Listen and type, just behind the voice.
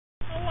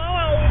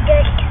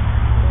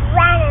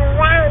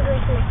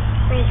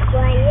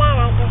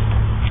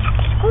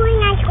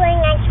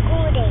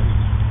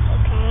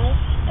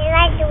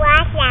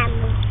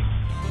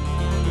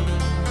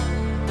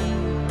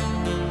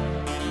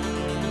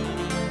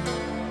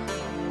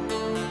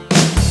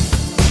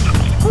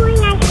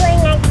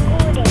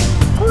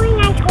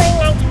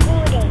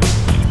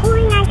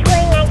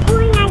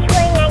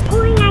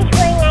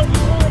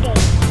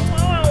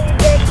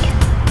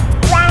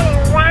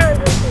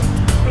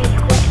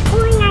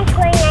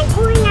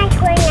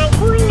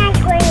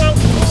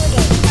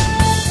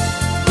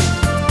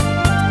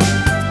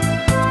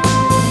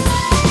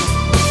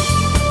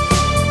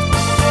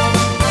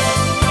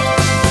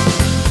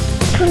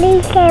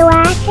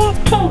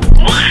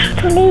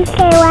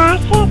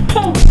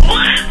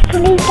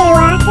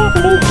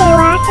Police say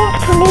watch it.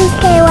 Police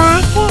say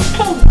watch it.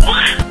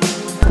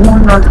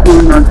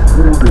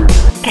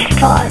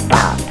 Destroy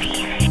Bobby.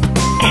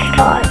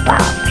 Destroy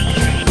Bobby.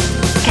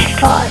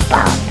 Destroy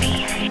Bobby.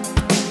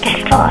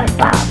 Destroy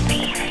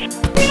Bobby.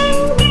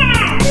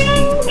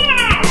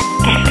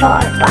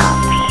 Destroy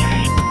Bobby.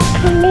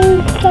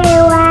 Police say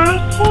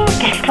watch it.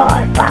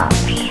 Destroy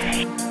Bobby.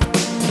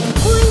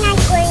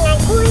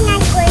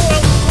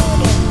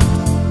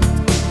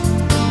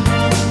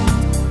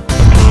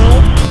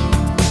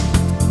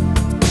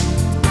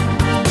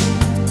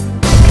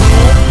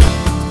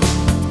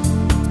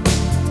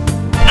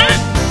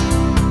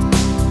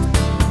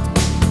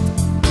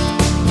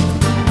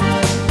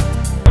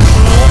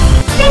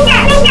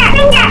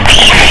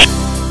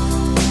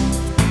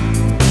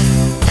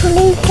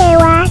 Police say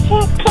watch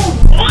it.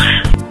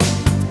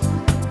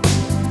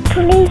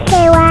 Police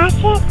say watch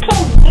it.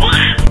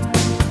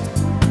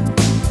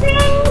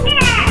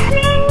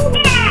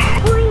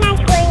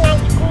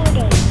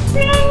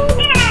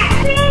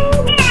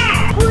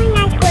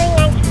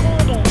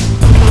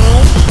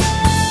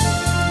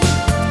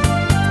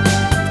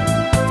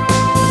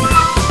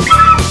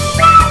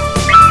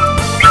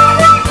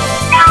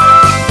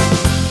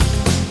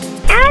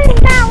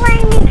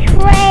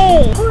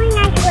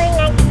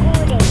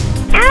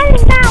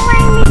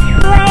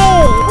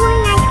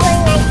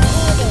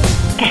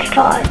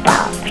 Destroy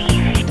Bobby.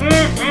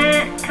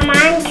 Come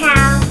on,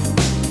 cow.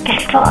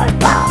 Destroy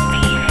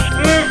Bobby.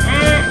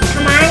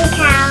 Come on,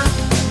 cow.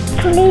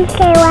 Police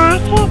say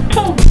watch it.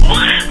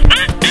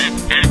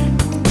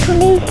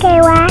 Police say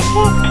watch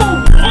it.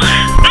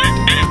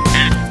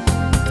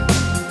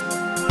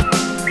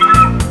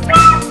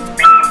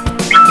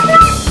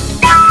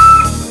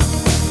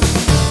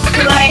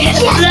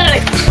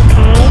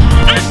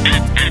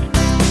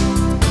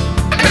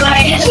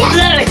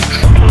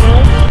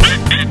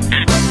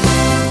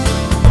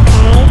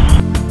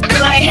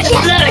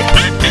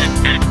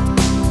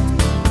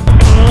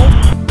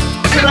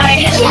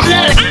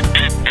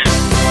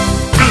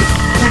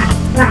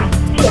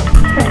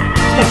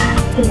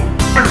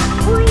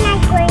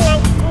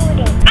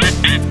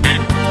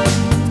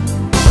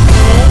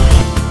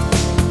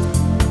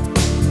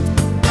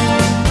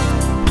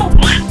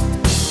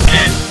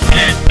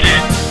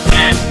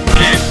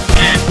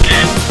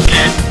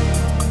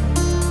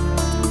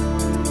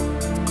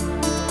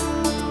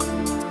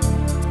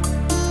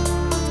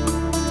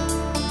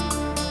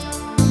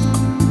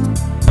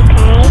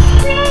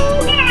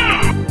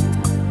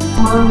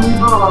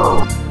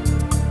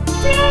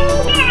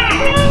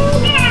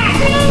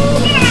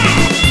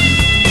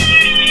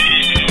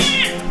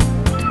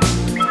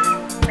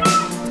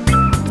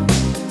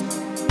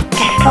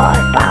 Destroy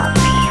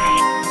Bobby.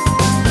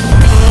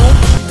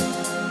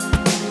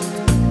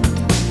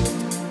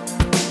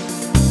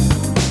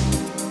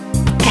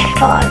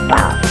 Destroy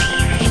Bobby.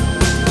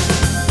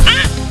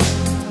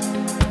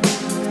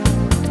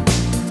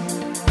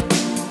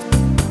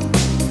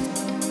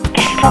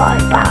 Destroy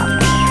Bobby.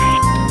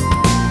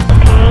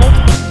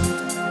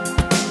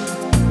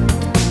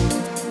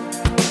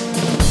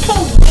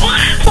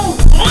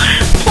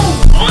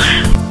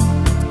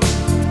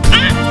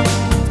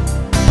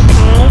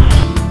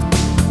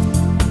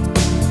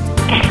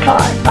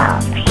 Destroy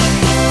Bobby.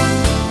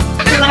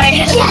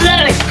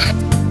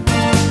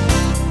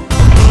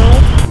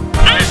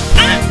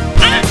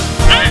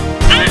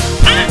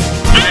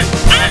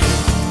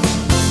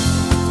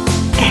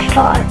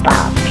 Destroy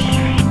Bobby.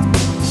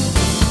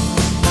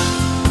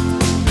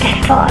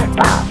 Destroy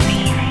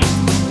Bobby.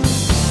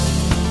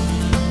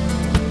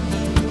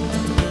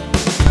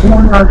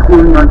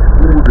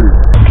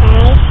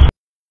 Okay.